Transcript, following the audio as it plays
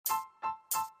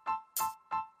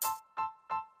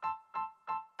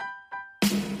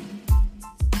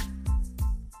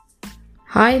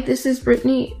Hi, this is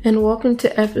Brittany, and welcome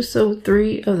to episode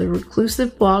 3 of the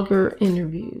Reclusive Blogger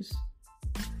Interviews.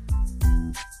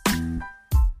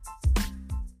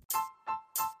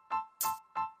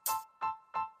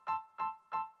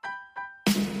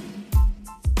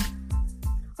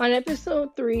 On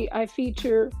episode 3, I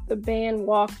feature the band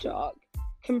WalkJog,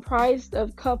 comprised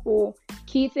of couple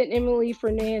Keith and Emily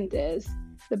Fernandez.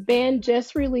 The band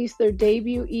just released their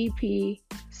debut EP,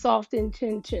 Soft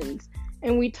Intentions,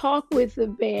 and we talk with the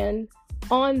band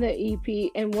on the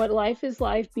EP and what life is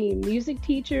like being music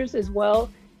teachers as well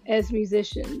as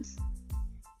musicians.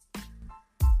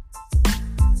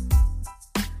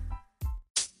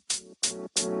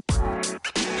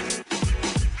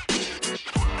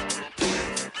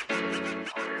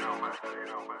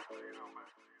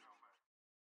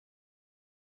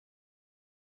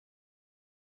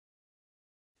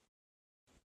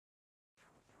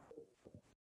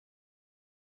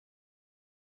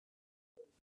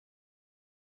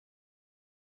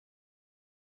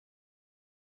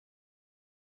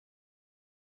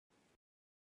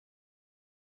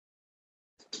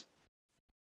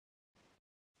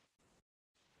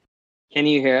 Can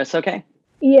you hear us okay?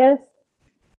 Yes.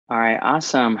 All right,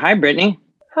 awesome. Hi, Brittany.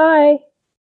 Hi.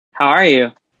 How are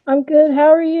you? I'm good.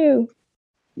 How are you?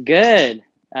 Good.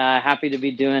 Happy to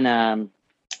be doing,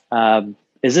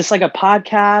 is this like a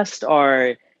podcast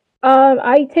or?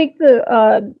 I take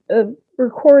the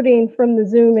recording from the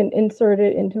Zoom and insert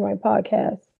it into my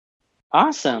podcast.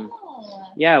 Awesome.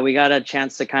 Yeah, we got a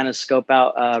chance to kind of scope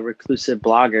out Reclusive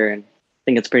Blogger, and I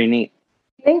think it's pretty neat.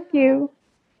 Thank you.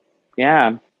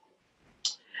 Yeah.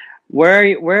 Where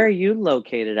are you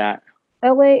located at?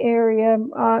 LA area,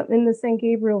 in the San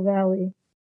Gabriel Valley.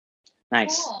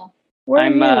 Nice. Cool. Where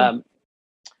are you?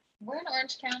 We're in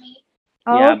Orange County.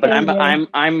 Yeah, Okay, but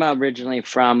I'm originally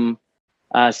from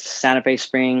Santa Fe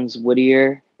Springs,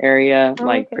 Whittier area,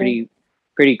 like okay.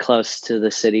 pretty close to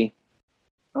the city.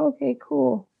 Okay,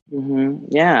 cool.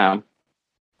 Yeah.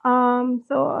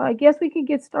 So I guess we could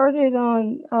get started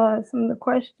on some of the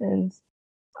questions.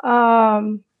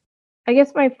 I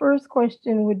guess my first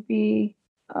question would be,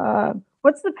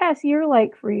 what's the past year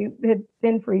like for you? Had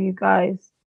been for you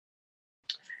guys?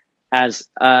 As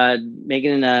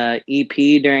making an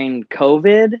EP during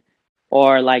COVID,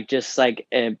 or like just like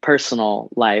a personal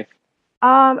life?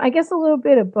 I guess a little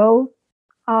bit of both.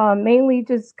 Mainly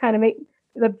just kind of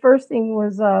the first thing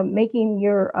was making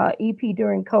your EP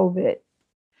during COVID.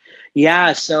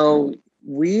 Yeah, so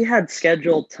we had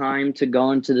scheduled time to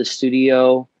go into the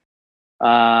studio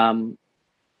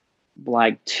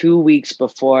like 2 weeks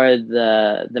before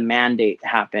the mandate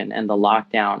happened and the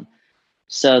lockdown.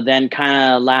 So then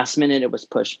kind of last minute it was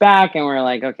pushed back, and we're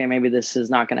like, okay, maybe this is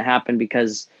not going to happen,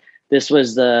 because this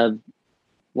was the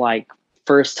like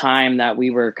first time that we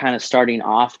were kind of starting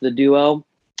off the duo.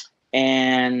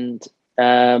 And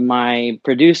my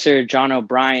producer, John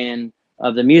O'Brien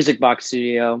of the Music Box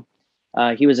Studio,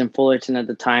 he was in Fullerton at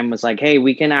the time, was like, hey,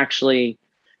 we can actually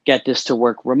get this to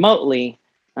work remotely.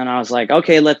 And I was like,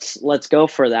 okay, let's go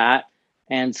for that.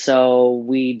 And so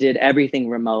we did everything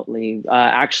remotely.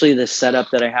 Actually, the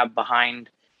setup that I have behind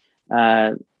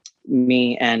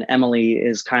me and Emily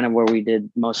is kind of where we did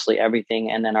mostly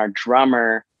everything. And then our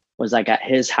drummer was like at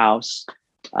his house,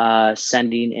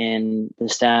 sending in the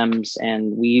stems,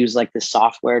 and we use like the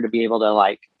software to be able to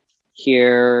like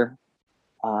hear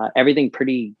everything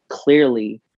pretty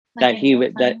clearly. Like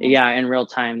in real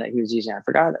time that he was using. I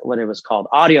forgot what it was called,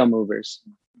 audio movers.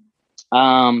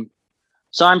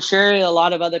 So I'm sure a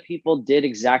lot of other people did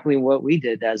exactly what we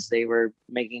did as they were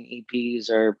making EPs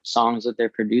or songs with their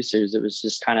producers. It was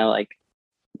just kind of like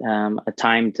a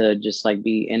time to just like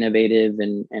be innovative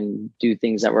and do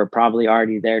things that were probably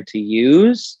already there to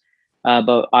use.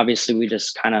 But obviously we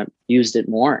just kind of used it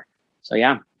more. So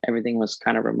yeah, everything was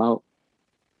kind of remote.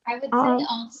 I would say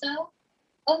also,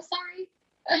 oh, sorry.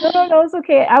 No, it's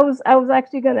okay. I was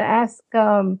actually going to ask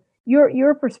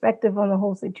your perspective on the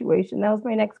whole situation. That was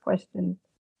my next question.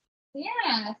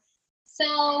 Yeah.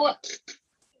 So,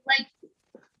 like,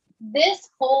 this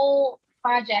whole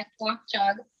project,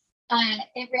 WalkJog,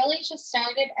 it really just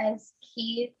started as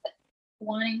Keith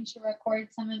wanting to record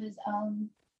some of his own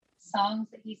songs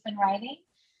that he's been writing.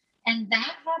 And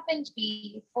that happened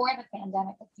before the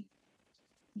pandemic.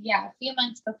 A few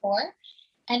months before.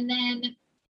 And then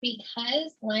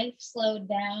because life slowed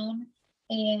down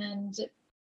and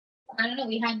I don't know,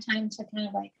 we had time to kind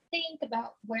of like think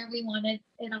about where we wanted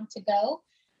it all to go.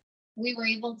 We were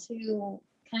able to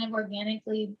kind of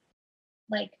organically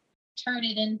like turn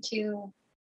it into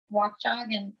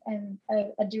WalkJog and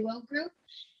a duo group,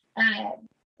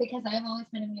 because I've always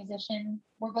been a musician.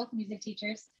 We're both music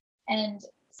teachers, and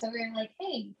So we were like,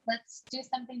 hey, let's do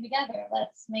something together.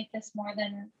 Let's make this more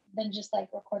than just like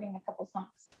recording a couple songs.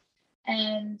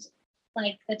 And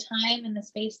like the time and the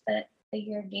space that the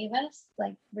year gave us,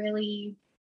 like really,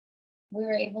 we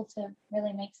were able to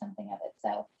really make something of it.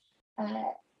 So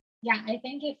yeah, I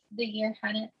think if the year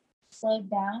hadn't slowed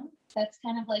down, that's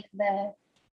kind of like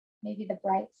maybe the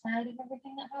bright side of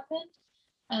everything that happened.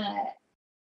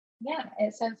 Yeah,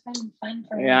 so it's been fun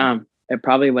for Yeah, me. it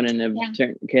probably wouldn't have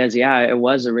turned, because it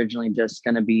was originally just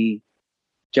gonna be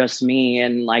just me,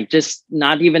 and like just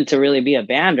not even to really be a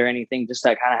band or anything, just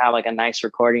to kind of have like a nice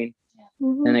recording.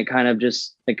 And it kind of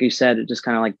just, like you said, it just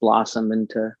kind of like blossomed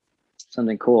into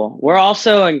something cool. We're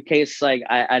also, in case like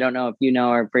I don't know if you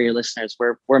know, or for your listeners,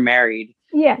 we're married.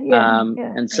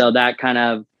 And so that kind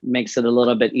of makes it a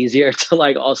little bit easier to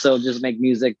like also just make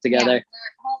music together.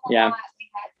 Yeah, we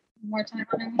had more time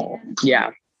on our hands. Yeah.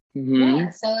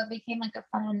 Yeah, so it became like a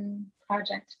fun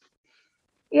project.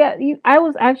 Yeah, I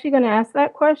was actually going to ask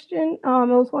that question. It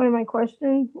was one of my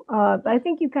questions. But I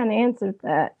think you kind of answered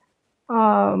that.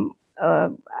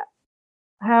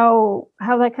 How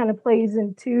that kind of plays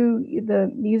into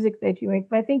the music that you make.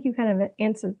 But I think you kind of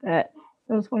answered that.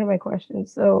 That was one of my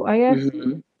questions. So I guess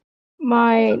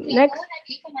my next. Go ahead,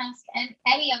 you can ask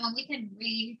any of them. We can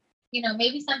read. You know,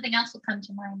 maybe something else will come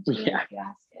to mind too if you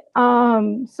ask it.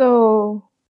 So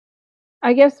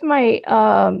I guess my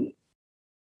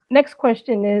next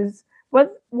question is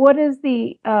what is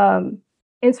the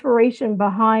inspiration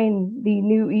behind the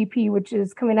new EP, which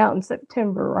is coming out in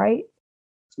September, right?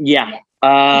 Yeah.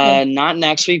 Not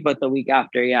next week, but the week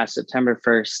after. Yeah, September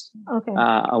 1st. Okay.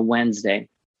 A Wednesday.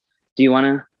 Do you want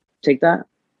to take that?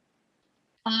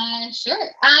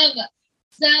 Sure.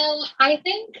 So I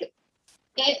think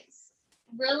it's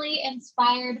really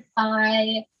inspired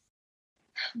by,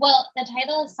 well, the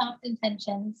title is Soft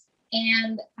Intentions,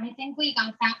 and I think we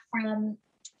got that from,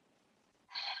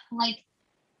 like,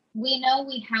 we know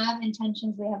we have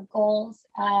intentions, we have goals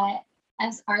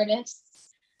as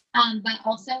artists, but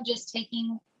also just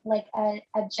taking like a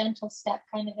gentle step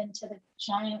kind of into the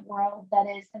giant world that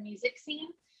is the music scene.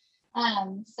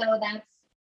 So that's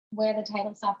where the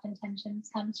title Soft Intentions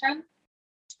comes from.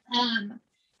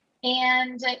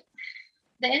 And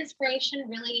the inspiration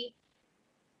really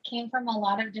came from a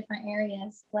lot of different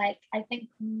areas. Like, I think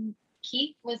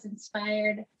Keith was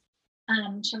inspired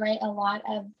to write a lot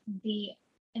of the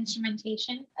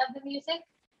instrumentation of the music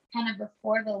kind of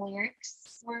before the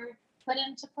lyrics were put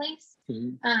into place.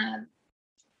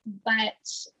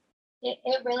 But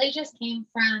it really just came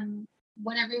from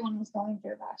what everyone was going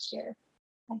through last year.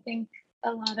 I think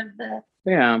a lot of the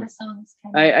songs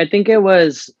I think it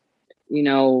was, you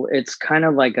know, it's kind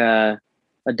of like a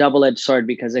double-edged sword,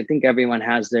 because I think everyone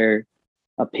has their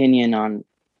opinion on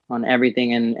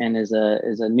everything, and is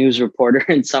a news reporter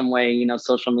in some way. You know,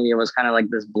 social media was kind of like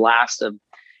this blast of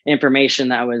information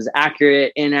that was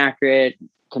accurate, inaccurate,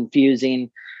 confusing.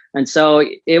 And so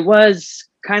it was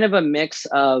kind of a mix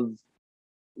of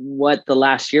what the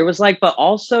last year was like, but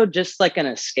also just like an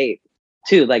escape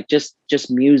too, like just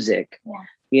music.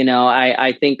 You know,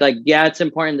 I think like, it's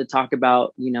important to talk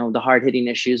about, you know, the hard hitting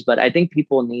issues, but I think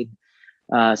people need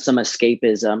some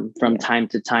escapism from time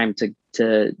to time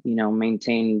to you know,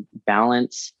 maintain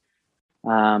balance.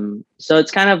 So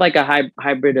it's kind of like a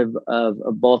hybrid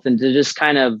of both. And to just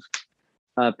kind of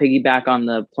piggyback on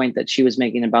the point that she was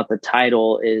making about the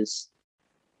title is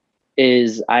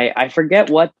I forget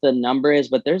what the number is,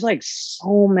 but there's like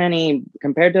so many,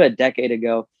 compared to a decade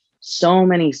ago, so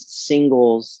many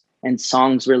singles and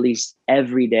songs released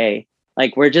every day.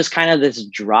 Like, we're just kind of this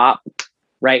drop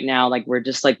right now. Like, we're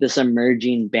just like this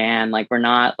emerging band. Like, we're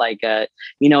not like a,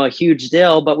 you know, a huge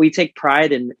deal, but we take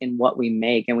pride in what we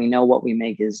make, and we know what we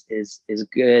make is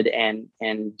good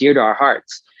and dear to our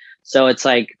hearts. So it's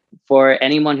like, for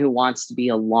anyone who wants to be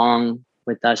along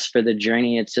with us for the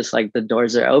journey, it's just like the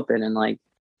doors are open, and like,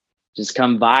 just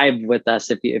come vibe with us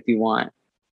if you want.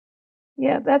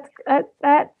 Yeah,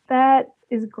 that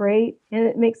is great, and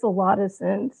it makes a lot of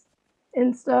sense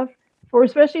and stuff.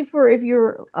 Especially for if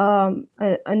you're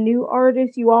a new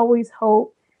artist, you always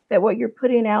hope that what you're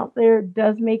putting out there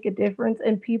does make a difference,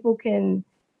 and people can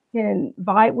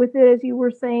vibe with it, as you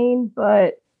were saying.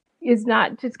 But it's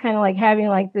not just kind of like having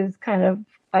like this kind of,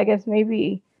 I guess,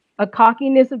 maybe a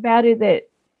cockiness about it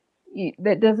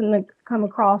that doesn't come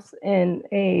across in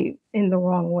the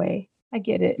wrong way. I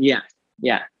get it. Yeah.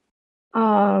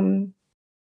 I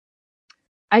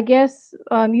guess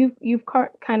you've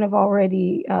kind of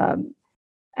already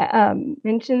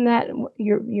mentioned that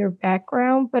your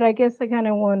background, but I guess I kind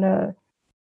of want to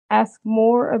ask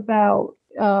more about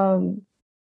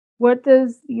what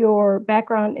does your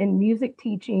background in music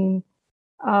teaching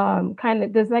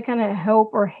does that kind of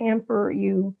help or hamper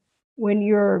you when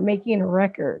you're making a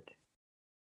record?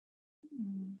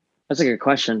 That's a good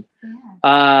question.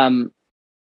 Yeah.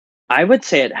 I would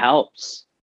say it helps.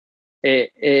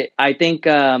 I think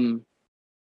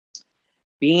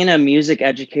being a music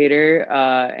educator,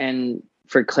 and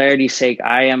for clarity's sake,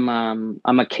 I'm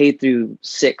a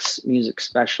K-6 music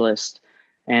specialist,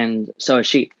 and so is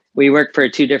she. We work for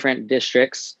 2 different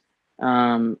districts,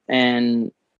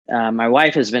 and my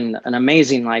wife has been an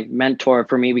amazing like mentor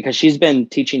for me because she's been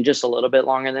teaching just a little bit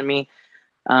longer than me.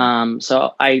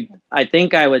 So I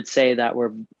think I would say that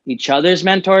we're each other's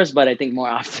mentors, but I think more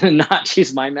often than not,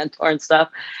 she's my mentor and stuff.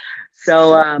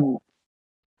 So,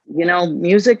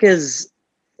 music is,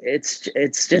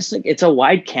 it's just like, it's a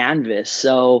wide canvas.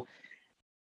 So,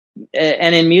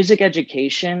 and in music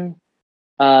education,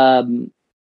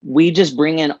 we just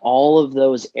bring in all of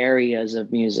those areas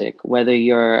of music, whether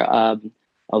you're a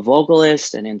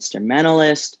vocalist, an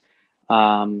instrumentalist,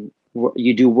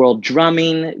 you do world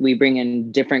drumming. We bring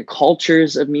in different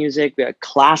cultures of music. We have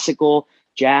classical,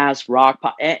 jazz, rock,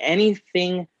 pop,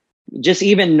 anything, just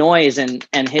even noise and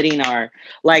hitting our,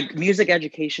 like, music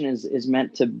education is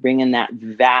meant to bring in that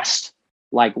vast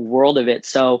like world of it.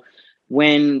 So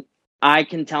when I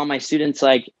can tell my students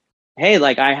like, hey,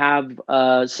 like I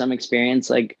have some experience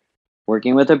like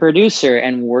working with a producer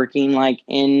and working like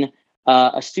in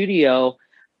a studio,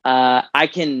 I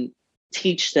can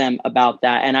teach them about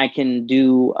that, and I can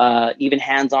do even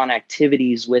hands-on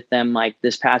activities with them. Like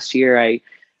this past year,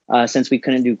 since we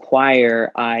couldn't do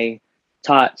choir, I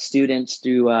taught students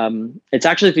through it's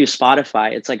actually through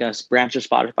Spotify. It's like a branch of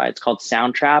Spotify. It's called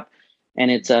Soundtrap,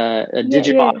 and it's a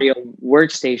digital audio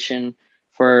workstation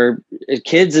for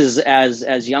kids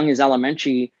as young as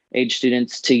elementary age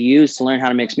students to use to learn how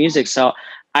to mix music. So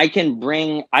I can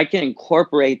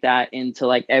incorporate that into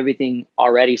like everything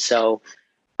already. So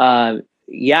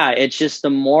it's just the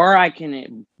more I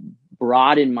can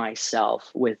broaden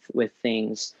myself with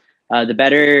things, the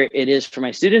better it is for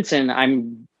my students. And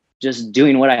I'm just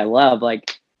doing what I love,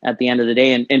 like at the end of the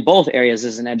day, in both areas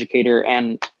as an educator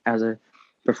and as a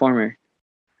performer.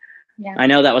 Yeah. I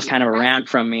know that was kind of a rant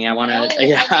from me. I want to,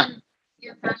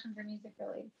 Your passion for music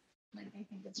really, like, I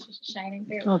think it's just shining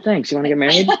through. Oh, thanks. You want to get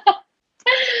married? But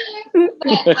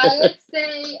I would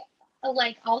say,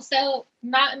 like, also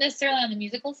not necessarily on the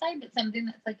musical side, but something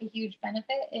that's like a huge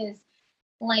benefit is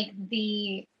like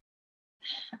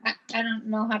I don't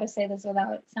know how to say this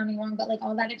without it sounding wrong, but like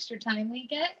all that extra time we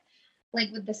get, like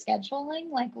with the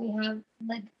scheduling, like we have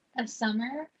like a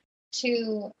summer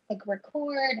to like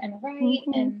record and write,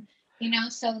 and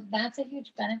so that's a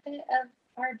huge benefit of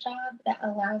our job that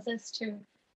allows us to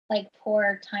like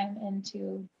pour time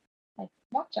into like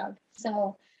WalkJog.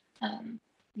 So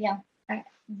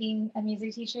being a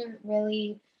music teacher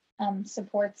really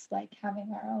supports like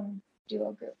having our own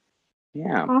duo group.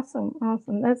 Yeah. Awesome.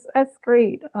 That's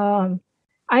great.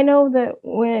 I know that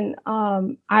when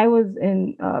I was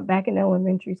in back in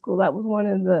elementary school, that was one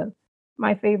of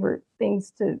my favorite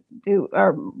things to do,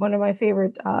 or one of my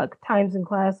favorite times in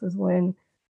classes when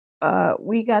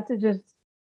we got to just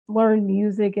learn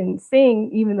music and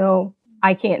sing, even though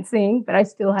I can't sing, but I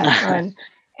still had fun.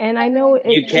 And I know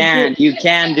you can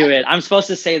do it. I'm supposed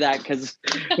to say that because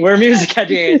we're music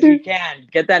educators. You can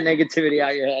get that negativity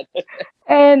out of your head.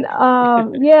 And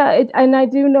and I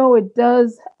do know it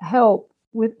does help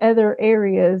with other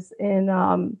areas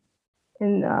in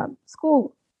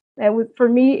school. For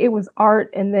me, it was art,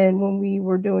 and then when we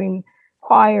were doing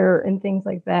choir and things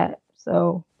like that.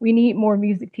 So we need more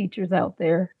music teachers out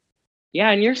there.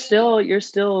 Yeah, and you're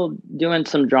still doing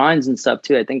some drawings and stuff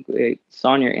too. I think we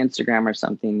saw on your Instagram or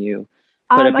something you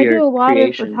put up I your do a lot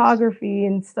creations. of photography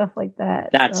and stuff like that.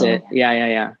 That's it.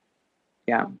 Yeah.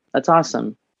 That's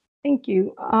awesome. Thank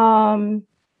you.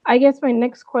 I guess my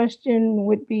next question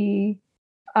would be,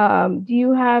 do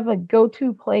you have a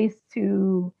go-to place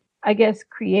to, I guess,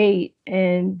 create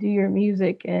and do your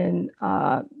music and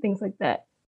things like that?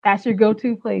 That's your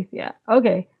go-to place? Yeah.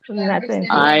 Okay. So then that's it.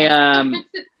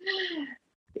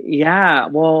 Yeah,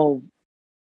 well,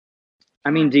 I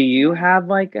mean, do you have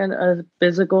like a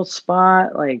physical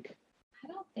spot? Like, I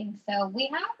don't think so.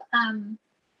 We have,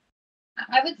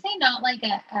 I would say not like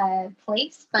a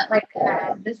place, but like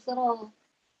this little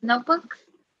notebook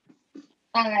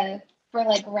for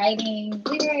like writing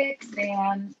lyrics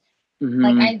and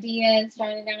like ideas,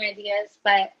 jotting down ideas.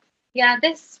 But yeah,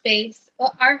 this space,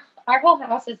 well, our whole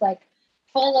house is like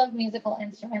full of musical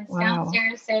instruments. Wow.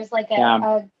 Downstairs, there's like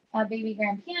a baby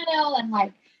grand piano and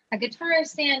like a guitar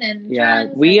stand and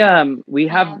drums. We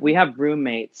have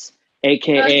roommates,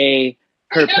 aka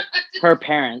her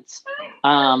parents.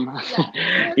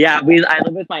 Yeah, I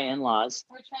live with my in-laws.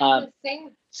 We're trying to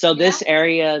sing. So this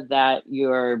area that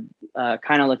you're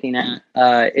kind of looking at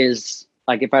is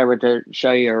like, if I were to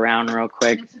show you around real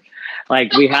quick,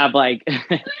 like we have like,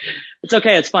 it's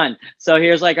okay, it's fun. So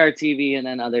here's like our TV and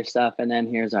then other stuff, and then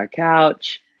here's our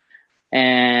couch.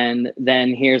 And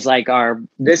then here's like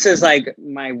this is like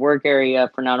my work area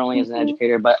for not only as an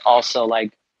educator, but also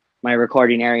like my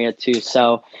recording area too.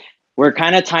 So we're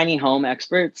kind of tiny home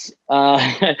experts.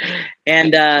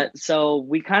 And so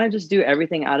we kind of just do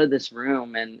everything out of this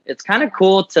room. And it's kind of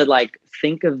cool to like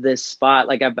think of this spot.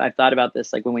 Like I've thought about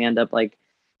this, like when we end up like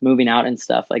moving out and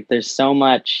stuff, like there's so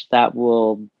much that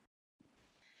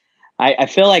I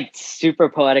feel like super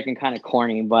poetic and kind of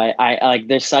corny, but I like,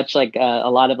 there's such like a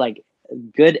lot of like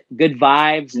good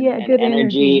vibes and good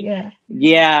energy.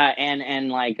 Yeah. And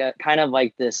like kind of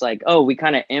like this, like, oh, we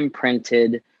kind of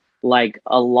imprinted like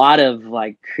a lot of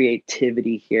like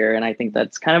creativity here, and I think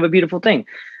that's kind of a beautiful thing.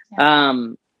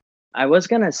 I was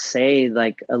gonna say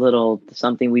like a little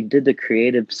something. We did the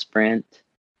creative sprint,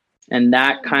 and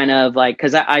that kind of like,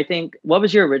 because I think, what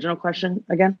was your original question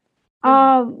again?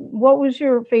 What was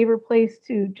your favorite place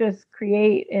to just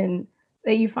create and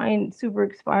that you find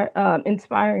super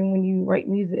inspiring when you write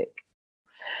music?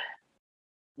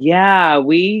 Yeah,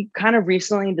 we kind of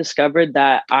recently discovered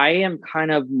that I am kind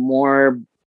of more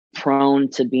prone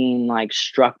to being like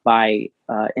struck by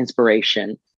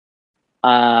inspiration.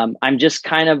 I'm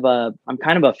kind of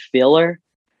a feeler,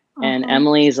 and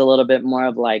Emily's a little bit more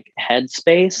of like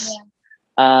headspace.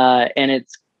 And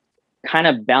it's kind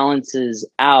of balances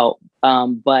out.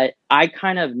 But I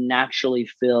kind of naturally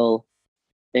feel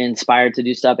inspired to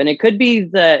do stuff. And it could be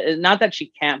not that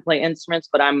she can't play instruments,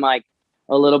 but I'm like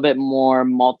a little bit more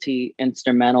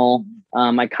multi-instrumental.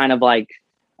 I kind of like,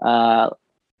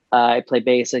 I play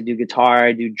bass, I do guitar,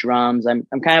 I do drums. I'm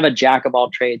kind of a jack of all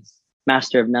trades,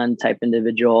 master of none type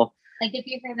individual. Like if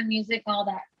you hear the music, all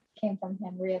that came from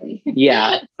him, really.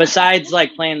 Yeah. Besides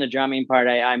like playing the drumming part,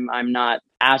 I'm not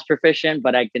as proficient,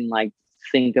 but I can like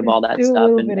think of all that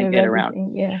stuff and get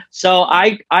around. Yeah. So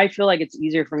I feel like it's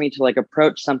easier for me to like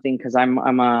approach something because I'm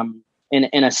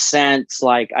in a sense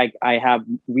like I have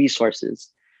resources.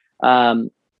 But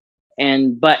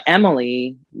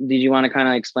Emily, did you want to kind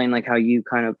of explain like how you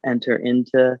kind of enter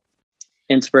into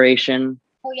inspiration?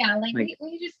 Oh yeah, like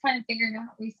we just kind of figured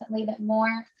out recently that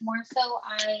more so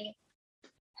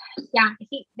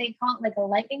they call it like a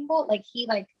lightning bolt. Like he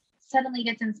like suddenly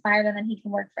gets inspired and then he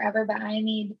can work forever. But I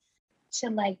need to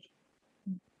like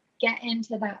get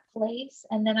into that place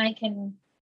and then I can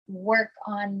work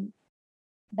on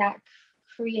that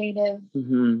creative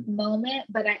moment.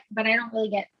 But I don't really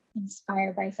get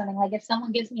inspired by something. Like if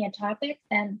someone gives me a topic,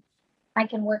 then I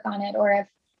can work on it. Or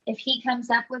if he comes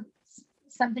up with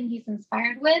something he's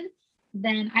inspired with,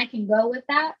 then I can go with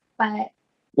that. But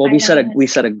we set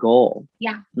a goal.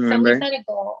 Yeah. Remember? So we set a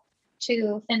goal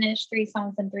to finish 3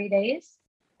 songs in 3 days.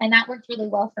 And that worked really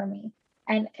well for me.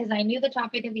 And because I knew the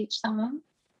topic of each song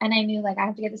and I knew like I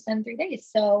have to get this done in 3 days.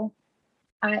 So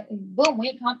we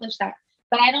accomplished that.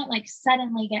 But I don't like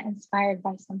suddenly get inspired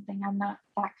by something. I'm not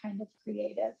that kind of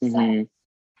creative. So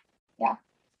yeah.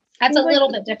 That's a little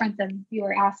bit different than you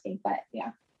were asking, but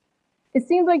yeah. It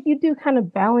seems like you do kind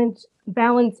of balance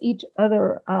each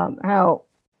other out.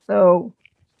 So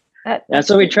that's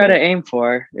what we try to aim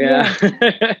for. Yeah.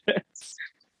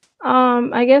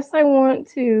 I guess I want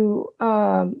to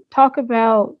talk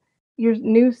about your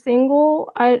new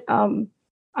single.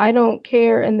 I don't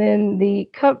care, and then the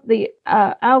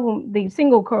album, the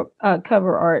single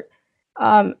cover art.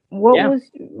 What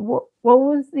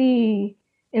was the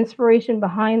inspiration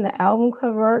behind the album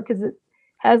cover art? Because it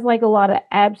has like a lot of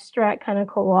abstract kind of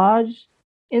collage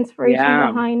inspiration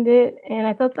behind it, and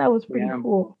I thought that was pretty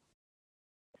cool.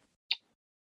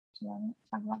 Do you want to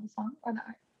talk about the song or the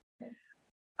art?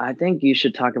 I think you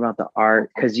should talk about the art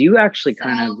because you actually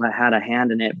kind of had a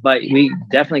hand in it, but we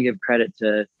definitely give credit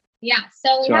to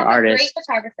so we have a great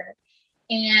photographer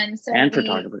and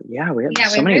photographer. Yeah, we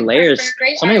have so many layers,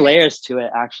 layers to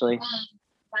it actually.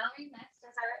 Valerie Metz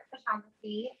does our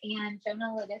photography and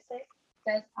Jonah Lodisic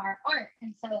does our art,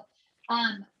 and so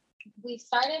we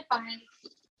started by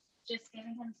just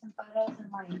giving him some photos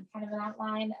and like kind of an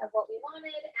outline of what we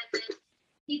wanted, and then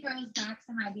he throws back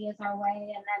some ideas our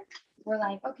way, and then we're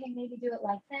like, okay, maybe do it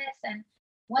like this. And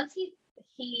once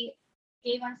he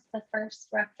gave us the first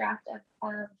rough draft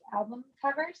of album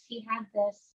covers, he had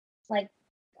this like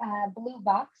blue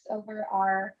box over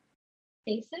our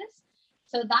faces.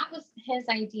 So that was his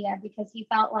idea because he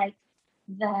felt like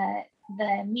the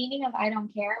meaning of I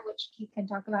Don't Care, which he can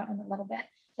talk about in a little bit,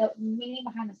 the meaning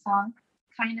behind the song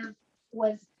kind of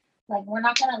was like, we're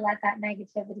not going to let that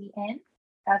negativity in.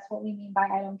 That's what we mean by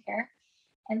I don't care.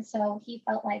 And so he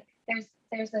felt like there's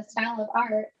a style of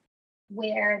art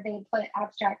where they put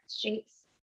abstract shapes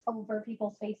over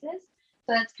people's faces.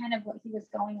 So that's kind of what he was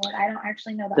going with. I don't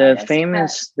actually know the artist,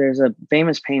 there's a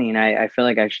famous painting. I feel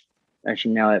like I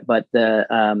should know it, but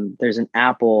there's an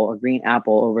apple, a green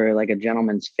apple over like a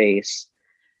gentleman's face.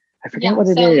 I forget what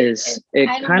it is. It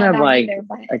kind of like, either,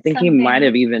 I think he might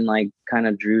have even like kind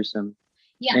of drew some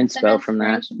inspo from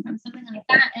that. From something like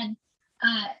that. And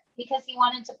because he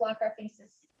wanted to block our faces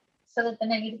so that the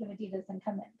negativity doesn't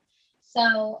come in.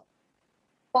 So,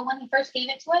 but when he first gave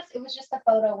it to us, it was just a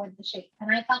photo with the shape.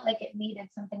 And I felt like it needed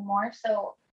something more.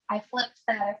 So I flipped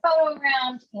that photo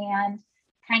around and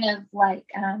kind of like,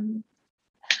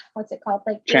 what's it called?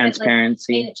 Like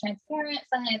transparency. Made it transparent.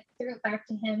 So I threw it back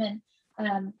to him,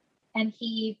 and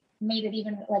he made it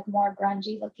even like more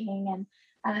grungy looking.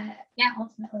 And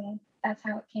ultimately that's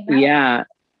how it came out. Yeah,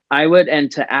 I would,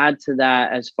 and to add to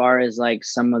that, as far as like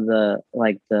some of the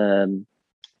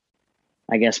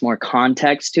I guess more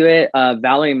context to it,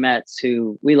 Valerie Metz,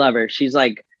 who we love her, she's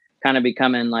like kind of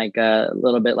becoming like a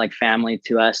little bit like family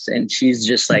to us, and she's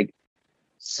just like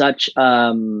such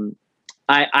I've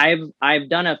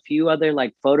done a few other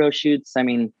like photo shoots. I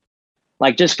mean,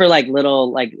 like just for like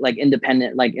little like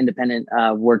independent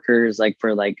workers, like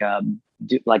for like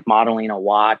like modeling a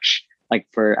watch, like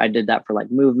I did that for like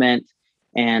Movement,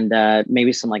 and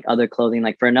maybe some like other clothing,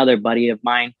 like for another buddy of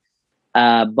mine.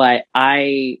 But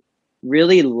I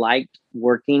really liked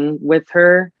working with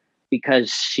her because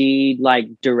she like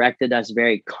directed us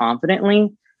very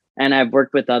confidently. And I've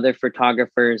worked with other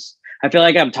photographers. I feel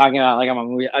like I'm talking about like I'm a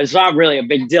movie. It's not really a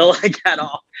big deal like at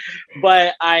all.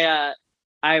 But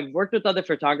I've worked with other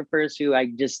photographers who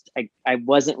I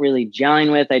wasn't really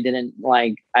gelling with. I didn't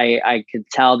like, I could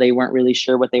tell they weren't really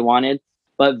sure what they wanted.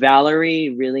 But Valerie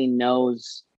really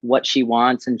knows what she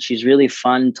wants, and she's really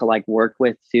fun to like work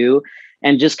with too.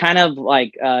 And just kind of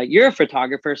like, you're a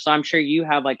photographer, so I'm sure you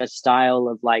have like a style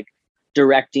of like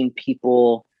directing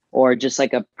people, or just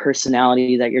like a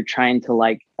personality that you're trying to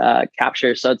like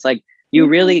capture. So it's like, you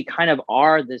really kind of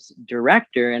are this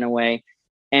director in a way.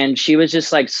 And she was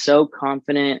just like so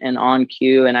confident and on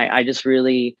cue. And I just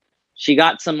really, she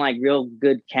got some like real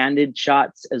good candid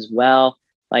shots as well.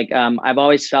 Like I've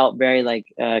always felt very like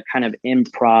kind of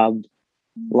improv,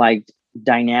 like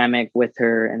dynamic with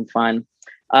her and fun.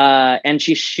 And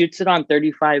she shoots it on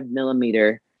 35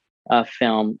 millimeter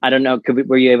film. I don't know.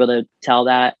 Were you able to tell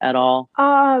that at all?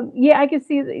 Yeah, I could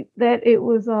see that it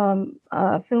was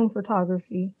film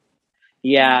photography.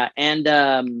 Yeah,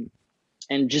 and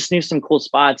just knew some cool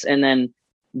spots. And then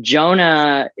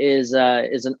Jonah is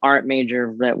an art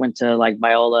major that went to like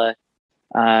Biola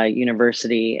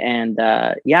University, and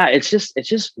it's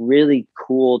just really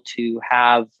cool to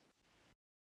have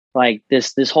like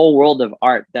this whole world of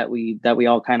art that we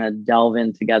all kind of delve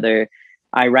in together.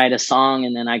 I write a song,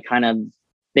 and then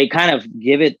they kind of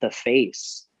give it the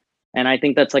face. And I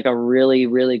think that's like a really,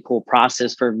 really cool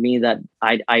process for me that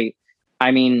I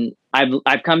mean,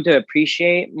 I've come to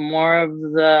appreciate more of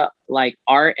the like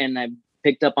art, and I've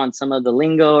picked up on some of the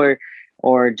lingo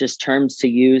or just terms to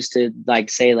use to like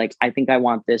say like, I think I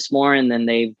want this more. And then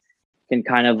they can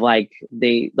kind of like,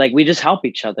 we just help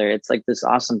each other. It's like this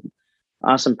awesome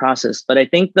process. But I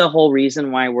think the whole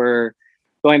reason why we're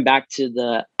going back to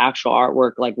the actual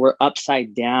artwork, like we're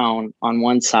upside down on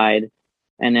one side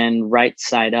and then right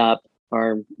side up,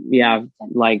 or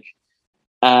like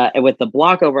with the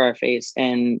block over our face.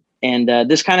 And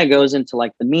this kind of goes into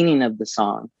like the meaning of the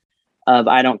song of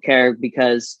I Don't Care,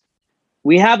 because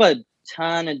we have a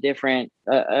ton of different,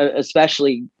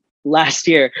 especially last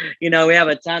year, we have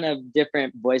a ton of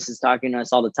different voices talking to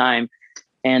us all the time.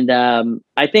 And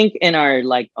I think in our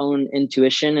like own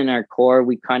intuition, in our core,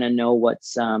 we kind of know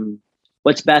what's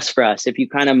best for us. If you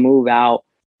kind of move out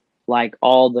like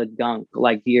all the gunk,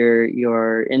 like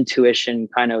your intuition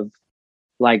kind of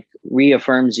like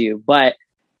reaffirms you. But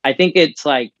I think it's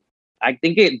like,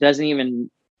 it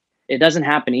doesn't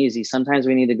happen easy. Sometimes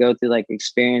we need to go through like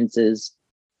experiences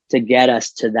to get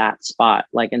us to that spot.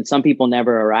 Like, and some people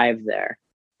never arrive there.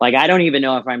 Like, I don't even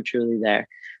know if I'm truly there.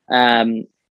 And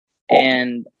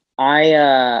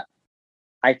I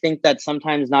think that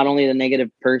sometimes not only the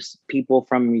negative people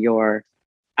from your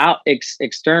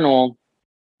external,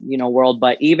 world,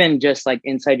 but even just like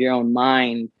inside your own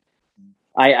mind.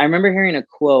 I remember hearing a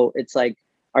quote. It's like,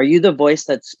 are you the voice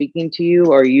that's speaking to you,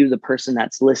 or are you the person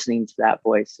that's listening to that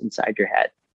voice inside your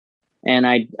head? And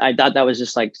I thought that was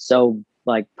just like so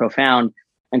like profound.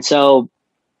 And so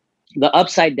the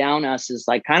upside down us is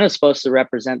like kind of supposed to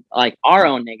represent like our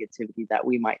own negativity that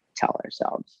we might tell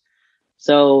ourselves.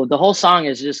 So the whole song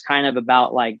is just kind of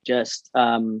about like just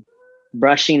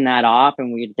brushing that off,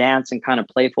 and we dance and kind of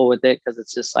playful with it, because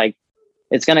it's just like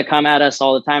it's gonna come at us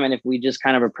all the time, and if we just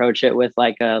kind of approach it with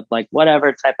like a like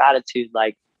whatever type attitude,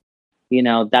 like, you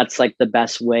know, that's like the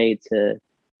best way to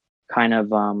kind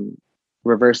of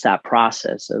reverse that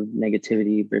process of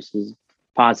negativity versus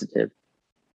positive.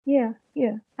 Yeah,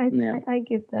 I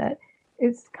get that.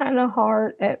 It's kind of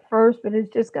hard at first, but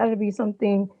it's just got to be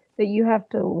something that you have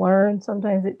to learn.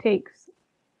 Sometimes it takes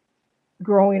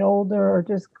growing older or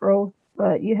just growth,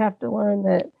 but you have to learn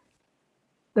that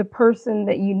the person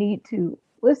that you need to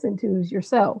listen to is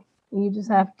yourself. And you just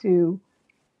have to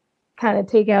kind of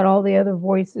take out all the other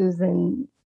voices and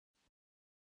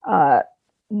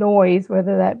noise,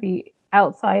 whether that be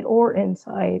outside or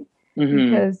inside,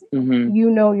 because you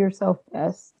know yourself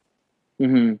best.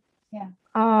 Yeah.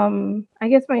 I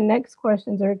guess my next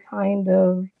questions are kind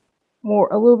of a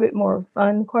little bit more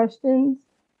fun questions.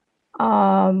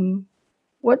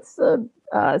 What's the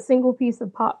single piece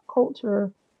of pop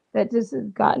culture that just has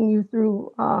gotten you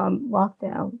through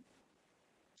lockdown?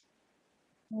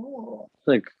 Ooh,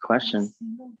 That's a good question.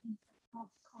 pop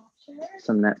culture.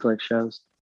 Some Netflix shows.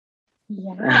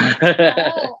 Yeah.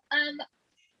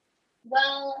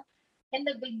 Well, in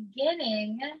the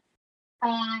beginning,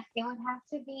 it would have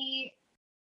to be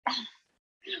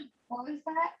what was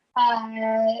that?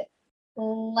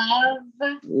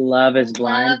 Love is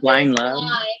blind. Blind love.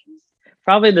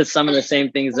 Probably some of the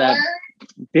same things that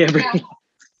Tiger King.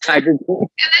 And I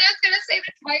was gonna say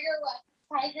the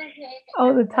Tiger King.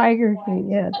 Oh, the Tiger King.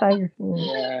 Yeah, Tiger King.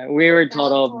 Yeah, we were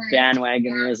total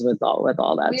bandwagoners with all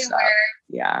that stuff.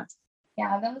 Yeah.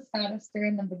 Yeah, that was got us through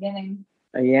in the beginning.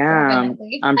 Yeah,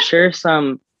 I'm sure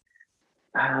some.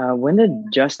 When did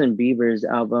Justin Bieber's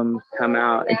album come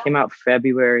out? It came out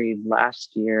February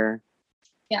last year.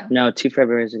 Yeah. No, 2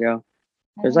 Februaries ago.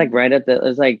 It was like right at the. It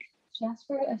was like. Just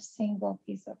for a single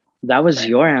piece of. That was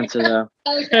your answer, though.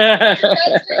 Okay, that's true.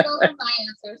 Those are my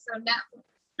answers. So now.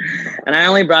 And I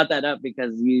only brought that up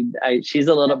because she's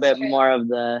a little bit more of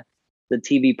the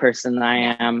TV person than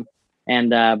I am, and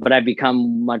but I've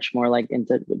become much more like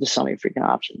into just so many freaking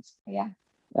options. Yeah.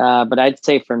 But I'd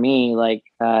say for me, like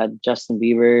Justin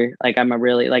Bieber, like I'm a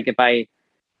really like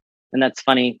and that's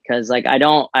funny because like I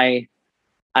don't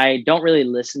really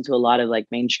listen to a lot of like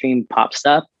mainstream pop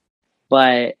stuff,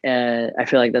 but I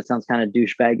feel like that sounds kind of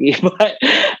douchebaggy. But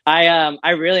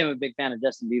I really am a big fan of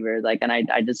Justin Bieber, like, and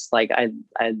I just like I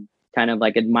kind of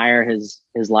like admire his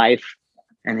life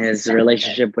and his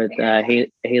relationship with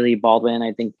Haley Baldwin.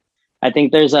 I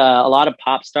think there's a lot of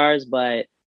pop stars, but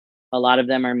a lot of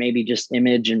them are maybe just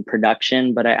image and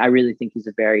production, but I really think he's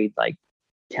a very like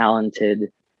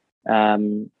talented,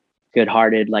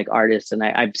 good-hearted like artist. And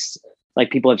I've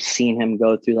like people have seen him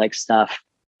go through like stuff.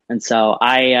 And so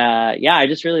I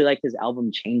just really like his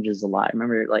album Changes a lot. I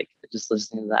remember like just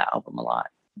listening to that album a lot.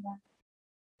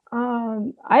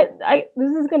 I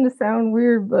this is gonna sound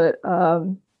weird, but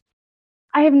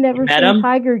I have never seen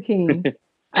Tiger King.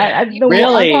 I'm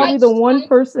probably the one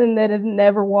person that has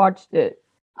never watched it.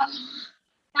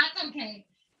 That's okay.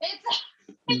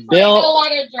 It's Bill, like a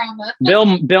lot of drama.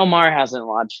 Bill Maher hasn't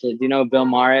watched it. Do you know who Bill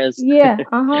Maher is? Yeah.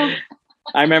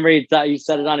 I remember he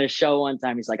said it on his show one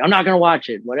time. He's like, I'm not gonna watch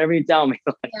it. Whatever you tell me.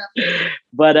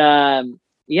 But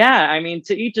yeah, I mean,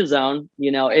 to each his own.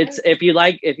 You know, it's if you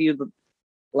like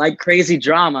crazy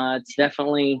drama, it's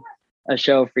definitely a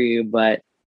show for you. But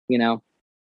you know,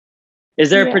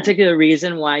 is there a particular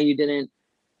reason why you didn't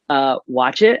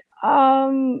watch it?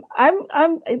 I'm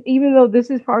even though this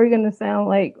is probably gonna sound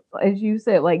like, as you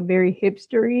said, like very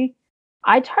hipstery,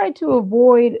 I try to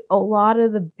avoid a lot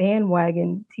of the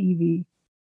bandwagon TV.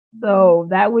 So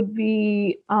that would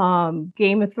be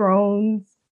Game of Thrones,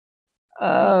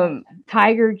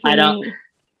 Tiger King. I don't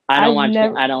watch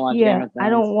Game of Thrones. I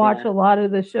don't watch a lot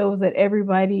of the shows that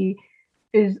everybody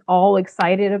is all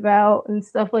excited about and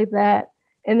stuff like that.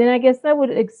 And then I guess that would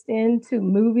extend to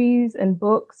movies and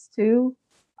books too.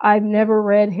 I've never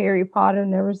read Harry Potter,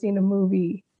 never seen a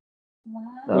movie. Wow.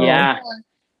 So. Yeah.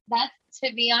 That's,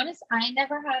 to be honest, I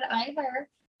never had either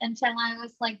until I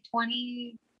was like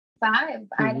 25.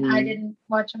 I didn't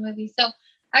watch a movie. So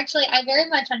actually, I very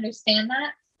much understand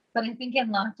that. But I think in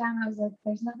lockdown, I was like,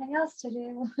 there's nothing else to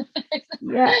do.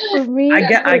 Yeah, for me.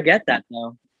 I get that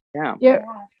though. Yeah.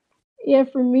 Yeah,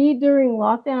 for me during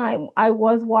lockdown, I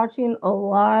was watching a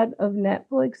lot of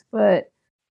Netflix, but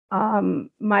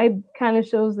my kind of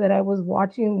shows that I was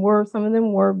watching some of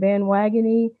them were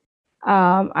bandwagony.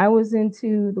 I was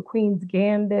into The Queen's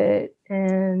Gambit,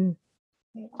 and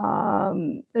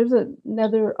there's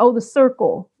another. The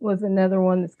Circle was another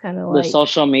one that's kind of like the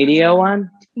social media one.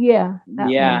 Yeah, that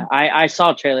Yeah, one. I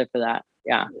saw a trailer for that.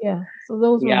 Yeah. Yeah. So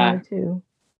those were Yeah. my two.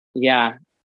 Yeah.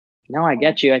 No, I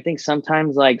get you. I think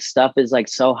sometimes like stuff is like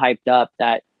so hyped up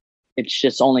that it's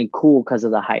just only cool because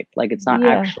of the hype. Like it's not Yeah.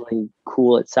 actually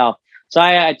cool itself. So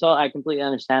I completely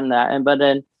understand that. And but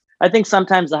then I think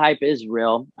sometimes the hype is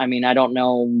real. I mean, I don't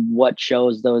know what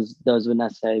shows those would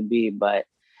necessarily be, but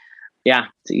yeah,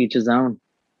 to each his own.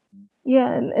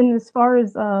 Yeah, and as far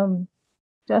as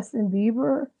Justin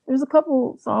Bieber, there's a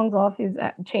couple songs off his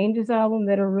Changes album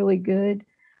that are really good.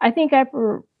 I think I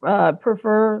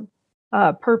prefer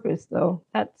Purpose though.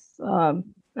 That's the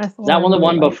Is one that I one the really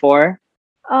one like. before?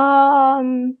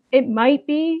 It might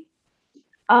be, Is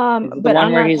it the but one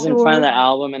I'm where not he's in front of sure. the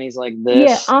album and he's like Yeah,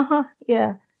 this? yeah, I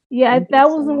yeah. think That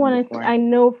it's was the the one one before. I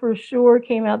know for sure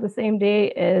came out the same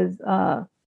day as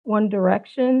One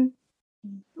Direction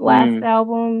last Mm.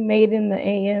 album, Made in the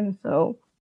AM. So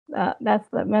that's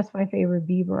my favorite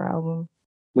Bieber album.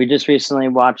 We just recently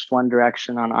watched One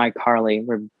Direction on iCarly.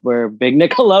 We're big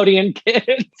Nickelodeon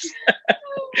kids.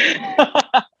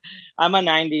 I'm a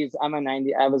 90s.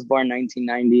 I was born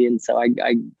 1990, and so I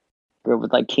grew up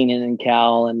with like Keenan and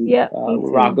Kel and Yeah, me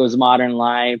too. Rocko's Modern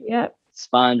Life, Yep.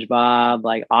 SpongeBob,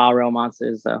 like Aro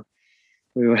Monsters. So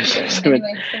we were.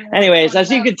 Anyway, Anyways,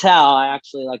 as you could tell, I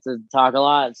actually like to talk a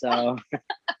lot. So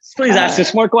please ask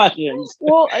us more questions.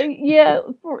 Well, yeah,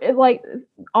 for like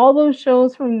all those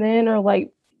shows from then are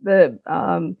like the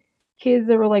kids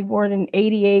that were like born in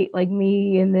 '88, like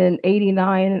me, and then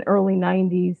 '89 and early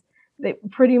 '90s. They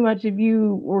pretty much, if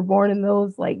you were born in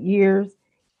those like years,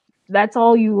 that's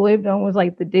all you lived on was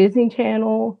like the Disney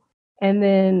Channel, and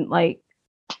then like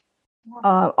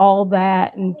all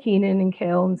that and Keenan and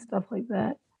Kel and stuff like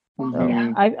that. So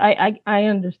Yeah. I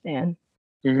understand.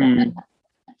 Mm-hmm.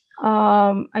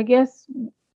 I guess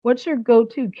what's your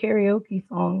go-to karaoke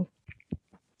song?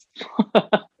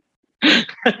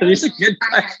 These are good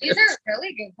questions. These are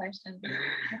really good questions.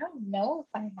 I don't know if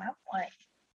I have one.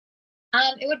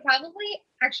 It'd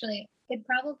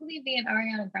probably be an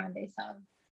Ariana Grande song.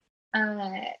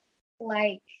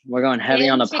 Like We're going heavy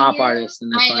on the pop artists in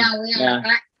this one. I know we are.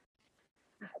 Yeah.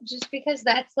 Just because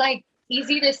that's like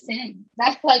easy to sing.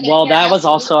 That's like Well, that was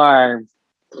also our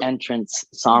entrance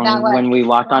song when we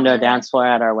walked onto a dance floor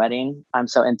at our wedding. I'm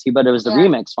so into you, but it was the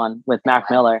remix one with Mac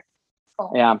Miller.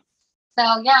 Cool. Yeah.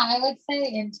 So yeah, I would say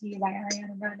Into You by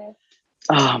Ariana Grande.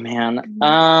 Oh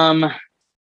man.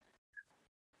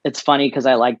 It's funny because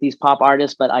I like these pop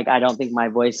artists, but like I don't think my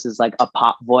voice is like a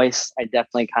pop voice. I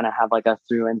definitely kind of have like a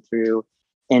through and through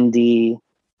indie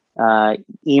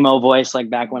emo voice, like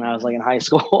back when I was like in high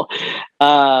school.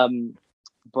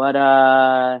 But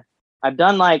I've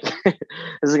done like this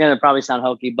is gonna probably sound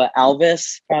hokey, but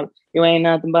Elvis, you ain't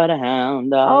nothing but a hound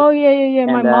dog. Oh yeah.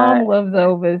 And, my mom loves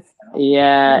Elvis.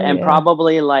 Yeah, and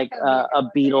probably like a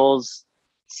Beatles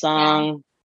song,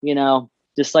 you know,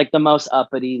 just like the most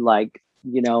uppity, like,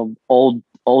 you know, old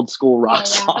school rock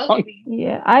song.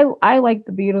 Yeah, I like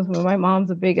the Beatles, but my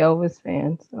mom's a big Elvis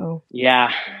fan, so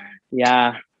yeah.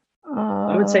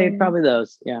 I would say probably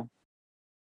those. Yeah.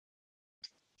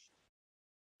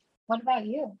 What about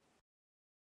you?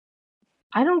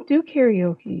 I don't do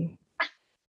karaoke.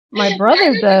 My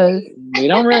brother does. We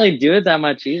don't really do it that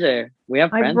much either. We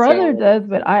have my brother does,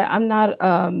 but I'm not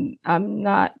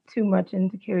too much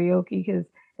into karaoke because,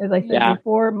 as I said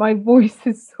before, my voice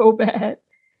is so bad.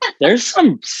 There's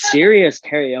some serious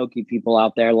karaoke people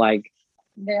out there, like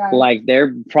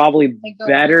they're probably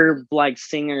better like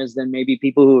singers than maybe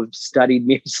people who have studied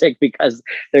music because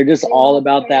they're just all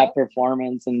about that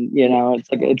performance. And you know, it's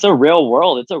like it's a real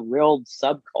world. It's a real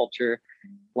subculture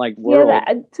like world.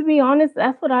 Yeah, to be honest,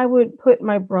 that's what I would put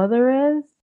my brother as,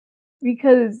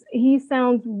 because he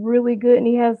sounds really good and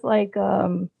he has like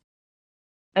a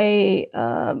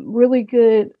really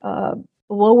good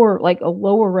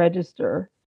lower register.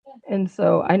 And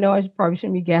so I know I probably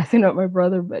shouldn't be gassing up my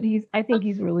brother, but I think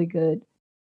he's really good.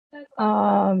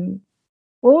 What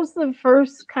was the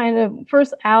first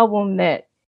album that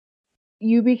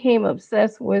you became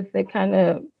obsessed with that kind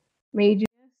of made you?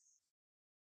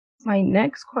 My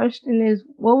next question is,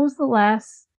 what was the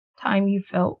last time you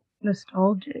felt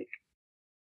nostalgic?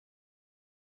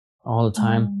 All the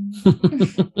time.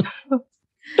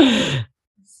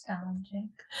 Nostalgic.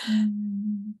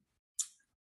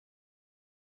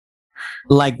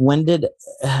 Like when did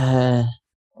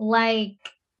like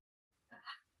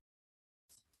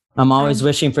I'm always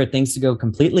wishing for things to go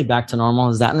completely back to normal.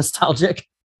 Is that nostalgic?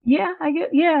 Yeah, I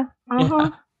get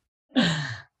uh-huh.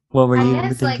 What were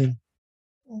you thinking?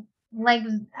 Like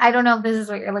I don't know if this is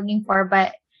what you're looking for,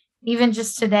 but even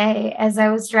just today as I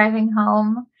was driving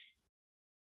home,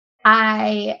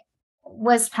 I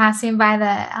was passing by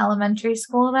the elementary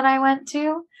school that I went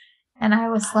to, and I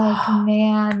was like,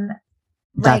 man,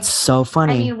 That's so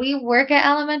funny. I mean, we work at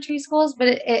elementary schools, but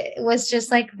it was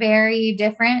just like very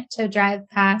different to drive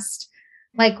past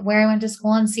like where I went to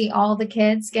school and see all the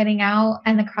kids getting out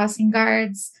and the crossing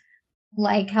guards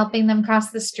like helping them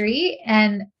cross the street.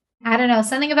 And I don't know,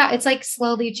 something about it's like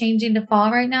slowly changing to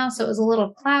fall right now. So it was a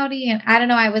little cloudy, and I don't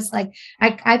know. I was like,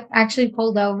 I actually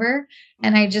pulled over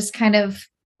and I just kind of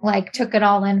like took it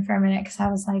all in for a minute because I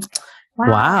was like,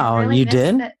 wow, really you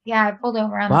did? it. Yeah, I pulled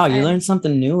over on wow, the you learned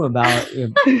something new about your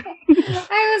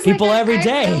I was people like, every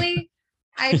day.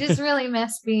 I just really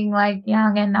miss being like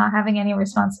young and not having any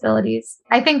responsibilities.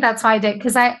 I think that's why I did,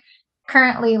 because I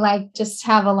currently like just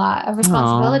have a lot of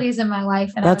responsibilities in my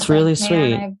life, and that's really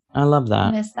sweet. I love that.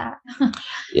 I miss that.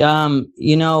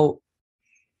 You know,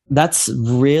 that's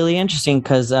really interesting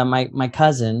because my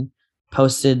cousin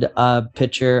posted a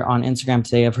picture on Instagram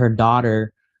today of her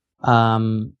daughter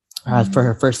for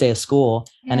her first day of school,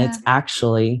 and it's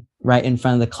actually right in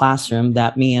front of the classroom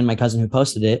that me and my cousin who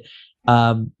posted it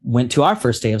went to our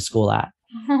first day of school at.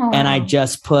 And I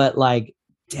just put like,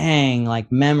 dang,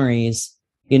 like memories,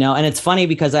 you know. And it's funny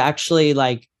because I actually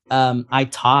like I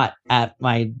taught at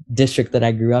my district that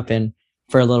I grew up in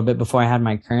for a little bit before I had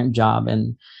my current job,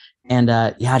 and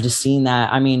yeah, just seeing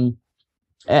that. I mean,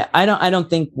 I don't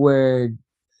think we're,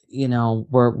 you know,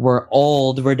 we're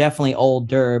old. We're definitely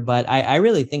older, but I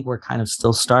really think we're kind of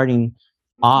still starting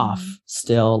off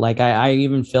still. Like I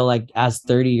even feel like as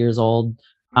 30 years old,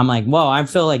 I'm like, whoa, I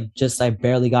feel like just I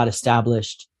barely got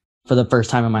established for the first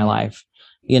time in my life,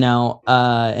 you know,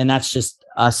 and that's just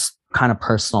us kind of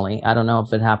personally. I don't know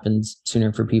if it happens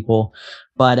sooner for people,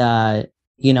 but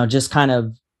you know, just kind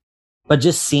of, but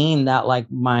just seeing that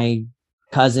like my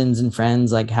cousins and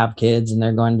friends like have kids and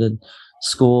they're going to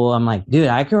school. I'm like, dude,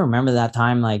 I can remember that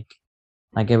time like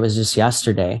it was just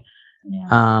yesterday.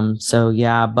 Yeah. So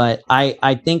yeah, but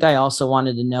I think I also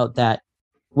wanted to note that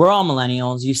we're all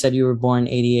millennials. You said you were born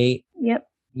 88. Yep.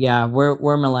 Yeah, we're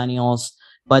millennials,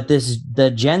 but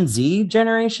the Gen Z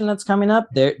generation that's coming up,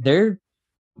 they're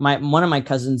one of my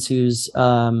cousins who's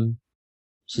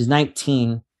she's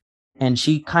 19, and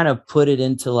she kind of put it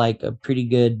into like a pretty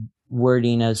good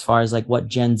wording as far as like what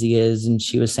Gen Z is, and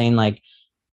she was saying like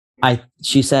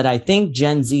she said, I think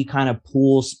Gen Z kind of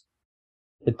pulls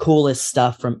the coolest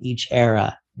stuff from each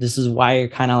era. This is why you're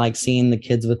kind of like seeing the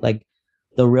kids with like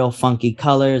the real funky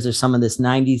colors or some of this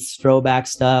 90s throwback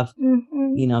stuff,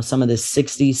 you know, some of this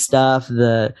 60s stuff,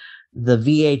 the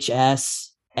VHS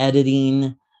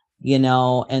editing, you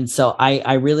know. And so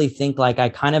I really think like I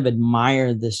kind of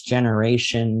admire this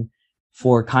generation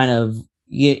for kind of,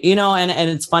 you know, and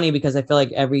it's funny because I feel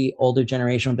like every older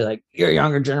generation will be like, your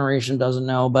younger generation doesn't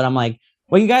know. But I'm like,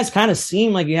 well, you guys kind of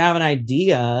seem like you have an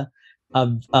idea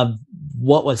of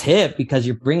what was hip because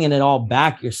you're bringing it all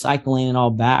back. You're cycling it all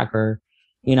back. Or,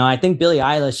 you know, I think Billie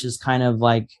Eilish is kind of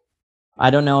like, I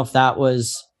don't know if that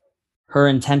was her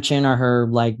intention or her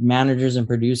like managers and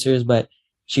producers, but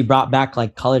she brought back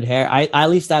like colored hair. At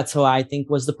least that's who I think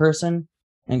was the person,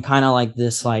 and kind of like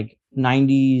this like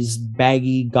 90s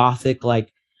baggy gothic,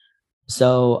 like,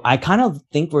 so I kind of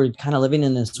think we're kind of living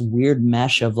in this weird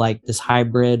mesh of like this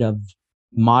hybrid of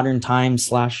modern time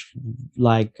 /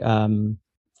 like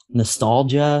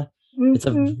nostalgia. It's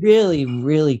a really,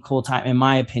 really cool time in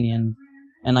my opinion.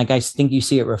 And like I think you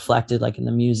see it reflected like in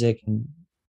the music and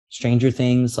Stranger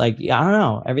Things. Like, yeah, I don't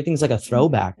know, everything's like a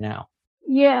throwback now.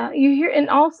 Yeah, you hear, and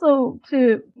also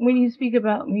to when you speak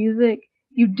about music,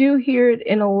 you do hear it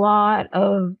in a lot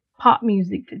of pop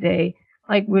music today,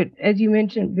 like with, as you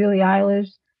mentioned, Billie Eilish,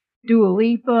 Dua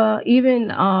Lipa, even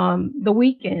The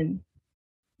Weeknd.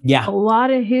 Yeah, a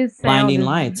lot of his sound Blinding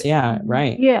Lights. Yeah,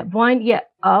 right. Yeah,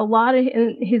 a lot of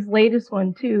his latest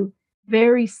one too,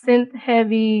 very synth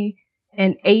heavy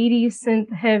and 80s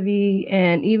synth heavy,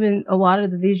 and even a lot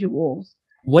of the visuals.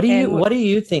 What do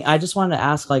you think? I just wanted to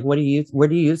ask, like, where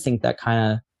do you think that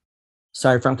kind of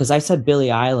started from? Because I said Billie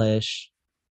Eilish.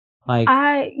 Like,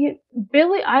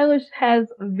 Billie Eilish has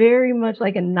very much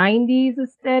like a 90s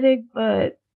aesthetic,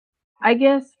 but I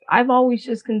guess I've always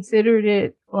just considered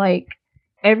it like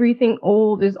everything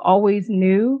old is always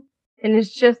new, and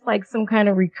it's just like some kind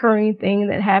of recurring thing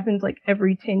that happens like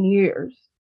every 10 years.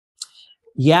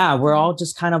 Yeah, we're all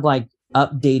just kind of like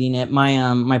updating it.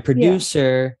 My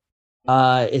producer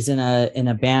is in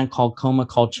a band called Coma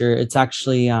Culture. It's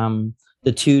actually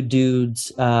the two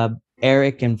dudes,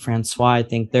 Eric and Francois, I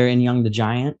think they're in Young the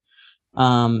Giant.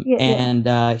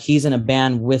 And he's in a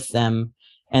band with them,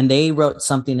 and they wrote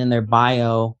something in their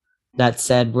bio that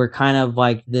said we're kind of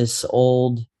like this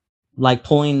old like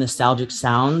pulling nostalgic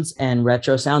sounds and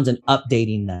retro sounds and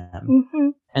updating them. Mm-hmm.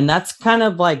 And that's kind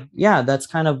of like, yeah, that's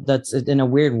in a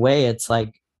weird way. It's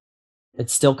like,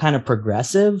 it's still kind of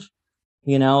progressive,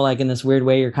 you know, like in this weird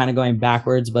way, you're kind of going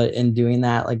backwards, but in doing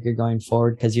that, like you're going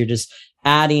forward because you're just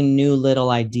adding new little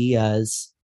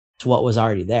ideas to what was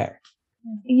already there.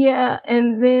 Yeah,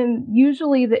 and then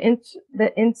usually the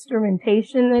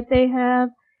instrumentation that they have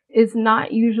is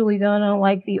not usually done on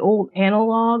like the old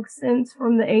analog synths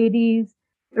from the 80s.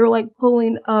 They're like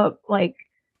pulling up like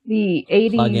the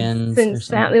 80s Plugins synth or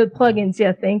sound, something. plugins,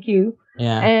 yeah, thank you.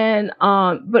 Yeah. And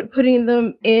but putting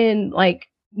them in like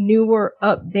newer,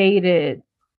 updated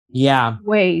Yeah.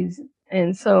 ways.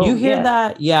 And so You hear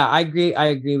that? Yeah, I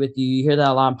agree with you. You hear that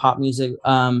a lot in pop music.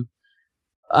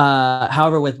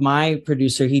 However, with my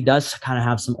producer, he does kind of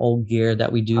have some old gear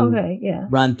that we do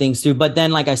run things through. But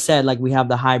then, like I said, like we have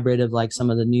the hybrid of like some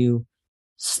of the new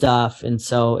stuff. And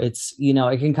so it's, you know,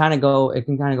 it can kind of go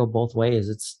both ways.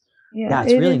 It's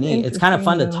really neat. It's kind of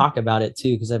fun to talk about it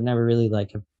too, because I've never really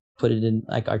like put it in,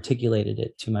 like articulated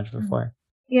it too much before.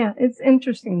 Yeah, it's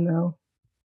interesting though.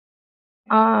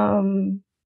 And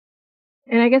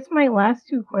I guess my last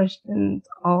two questions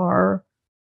are,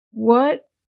 what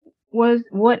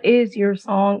is your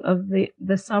song of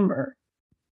the summer?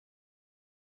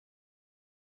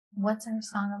 What's our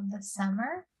song of the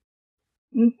summer?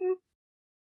 Mm-hmm.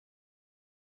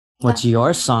 What's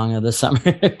your song of the summer?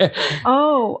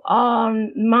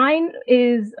 Mine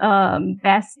is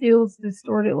Bastille's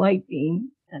Distorted Light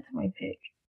Beam. That's my pick.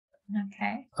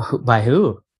 Okay. By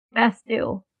who?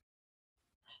 Bastille.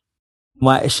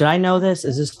 Why should I know this?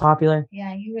 Is this popular?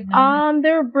 Yeah, you would know.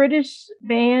 They're a British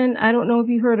band. I don't know if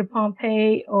you heard of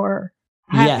Pompeii or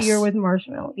Happier with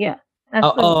Marshmallow. Yeah, that's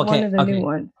one of the new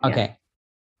ones. Yeah. Okay.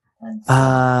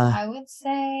 I would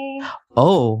say.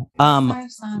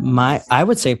 I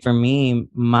would say for me,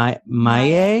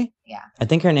 Maya. Yeah. I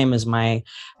think her name is Maya.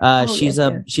 She's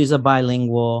a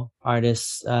bilingual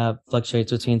artist.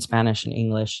 Fluctuates between Spanish and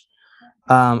English.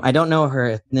 I don't know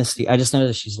her ethnicity. I just know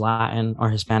that she's Latin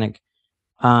or Hispanic.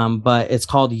 But it's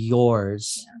called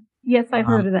Yours. Yes, I've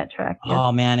heard of that track. Yes.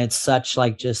 Oh man, it's such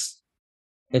like it's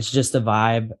just a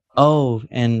vibe. Oh,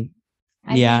 and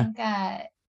I think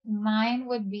mine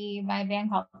would be by a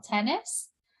band called Tennis,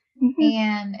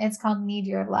 and it's called Need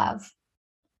Your Love.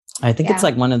 I think it's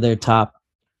like one of their top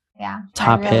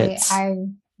hits.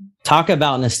 Talk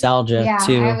about nostalgia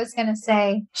too. I was gonna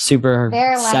say super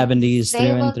 70s through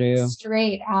and through.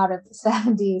 Straight out of the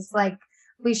 70s. Like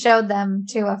we showed them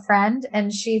to a friend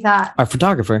and she thought our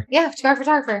photographer. Yeah, our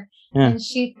photographer. Yeah. And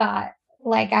she thought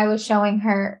like I was showing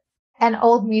her an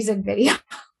old music video.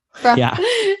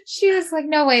 She was like,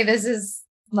 no way, this is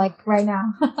like right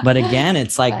now. But again,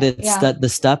 it's like the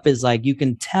stuff is like, you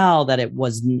can tell that it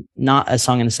was not a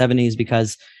song in the 70s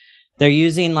because they're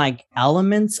using like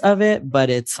elements of it,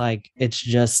 but it's like, it's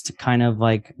just kind of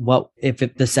like what if the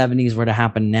 70s were to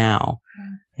happen now.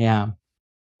 Yeah.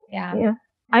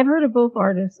 I've heard of both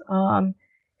artists. And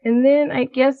then I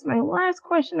guess my last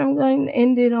question, I'm going to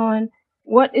end it on,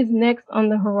 what is next on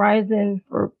the horizon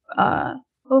for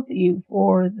both of you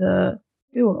for the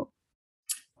duo?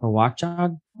 For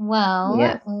WalkJog? Well,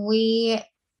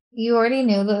 you already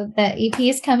knew the EP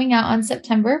is coming out on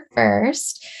September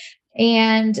 1st.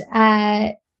 And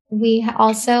we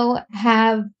also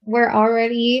we're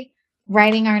already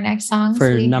writing our next songs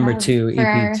for number 2 for EP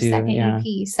our second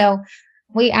EP. So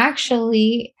we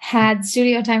actually had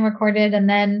studio time recorded, and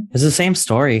then it's the same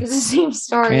story.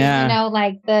 Yeah. You know,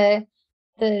 like the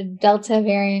Delta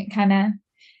variant kind of,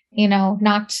 you know,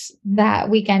 knocked that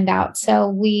weekend out. So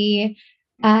we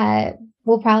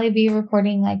will probably be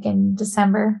recording like in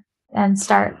December and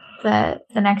start the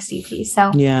next EP.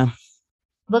 So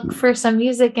look for some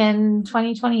music in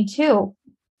 2022.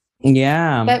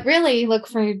 Yeah. But really look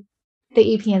for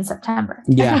the EP in September.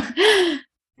 Yeah.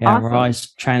 Awesome. We're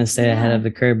always trying to stay ahead of the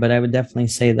curve, but I would definitely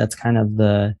say that's kind of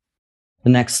the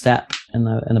next step in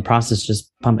the process,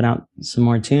 just pumping out some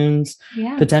more tunes,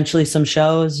 potentially some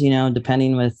shows, you know,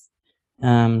 depending with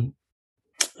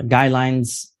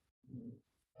guidelines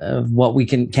of what we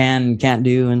can and can't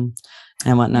do and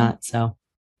whatnot. So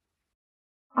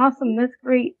awesome. That's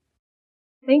great.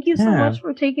 Thank you so much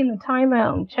for taking the time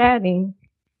out and chatting.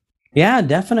 Yeah,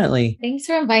 definitely. Thanks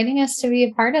for inviting us to be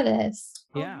a part of this.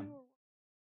 Yeah.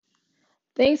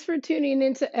 Thanks for tuning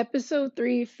into episode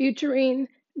 3 featuring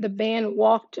the band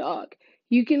WalkJog.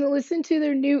 You can listen to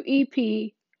their new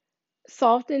EP,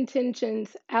 Soft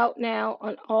Intentions, out now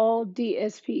on all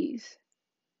DSPs.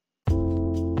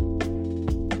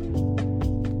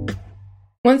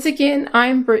 Once again,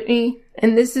 I'm Brittany,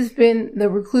 and this has been the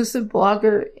Reclusive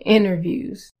Blogger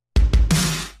Interviews.